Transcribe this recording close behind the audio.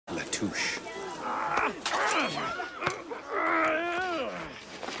touche.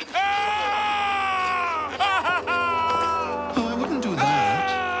 Oh, I wouldn't do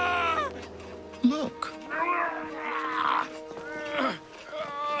that. Look.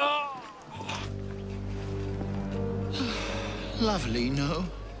 Lovely, no?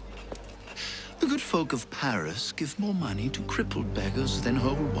 The good folk of Paris give more money to crippled beggars than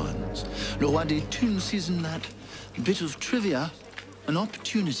whole ones. Le Roi des Thunes sees in that bit of trivia an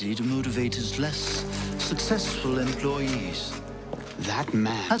opportunity to motivate his less successful employees. That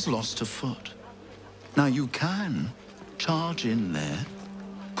man Has lost a foot. Now you can charge in there,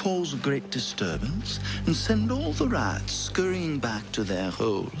 cause a great disturbance, and send all the rats scurrying back to their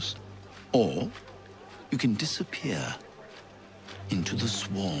holes. Or you can disappear into the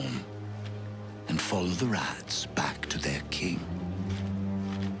swarm and follow the rats back to their king.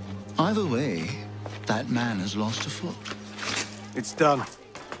 Either way, that man has lost a foot. It's done.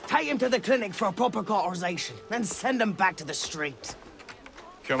 Take him to the clinic for a proper cauterization, then send him back to the streets.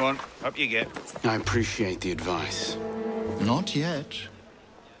 Come on, up you get. I appreciate the advice. Not yet.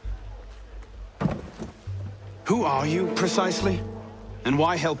 Who are you, precisely? And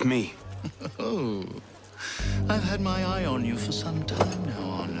why help me? Oh, I've had my eye on you for some time now,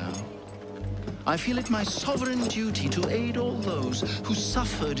 Arno. I feel it my sovereign duty to aid all those who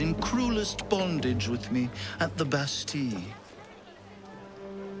suffered in cruelest bondage with me at the Bastille.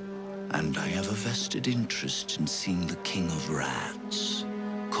 And I have a vested interest in seeing the King of Rats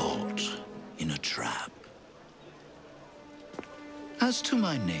caught in a trap. As to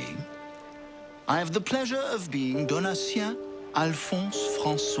my name, I have the pleasure of being Donatien Alphonse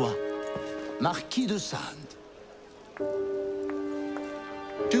François, Marquis de Sade.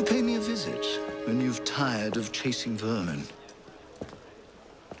 Do pay me a visit when you've tired of chasing vermin.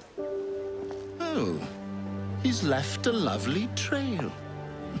 Oh, he's left a lovely trail.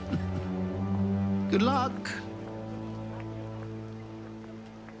 Good luck.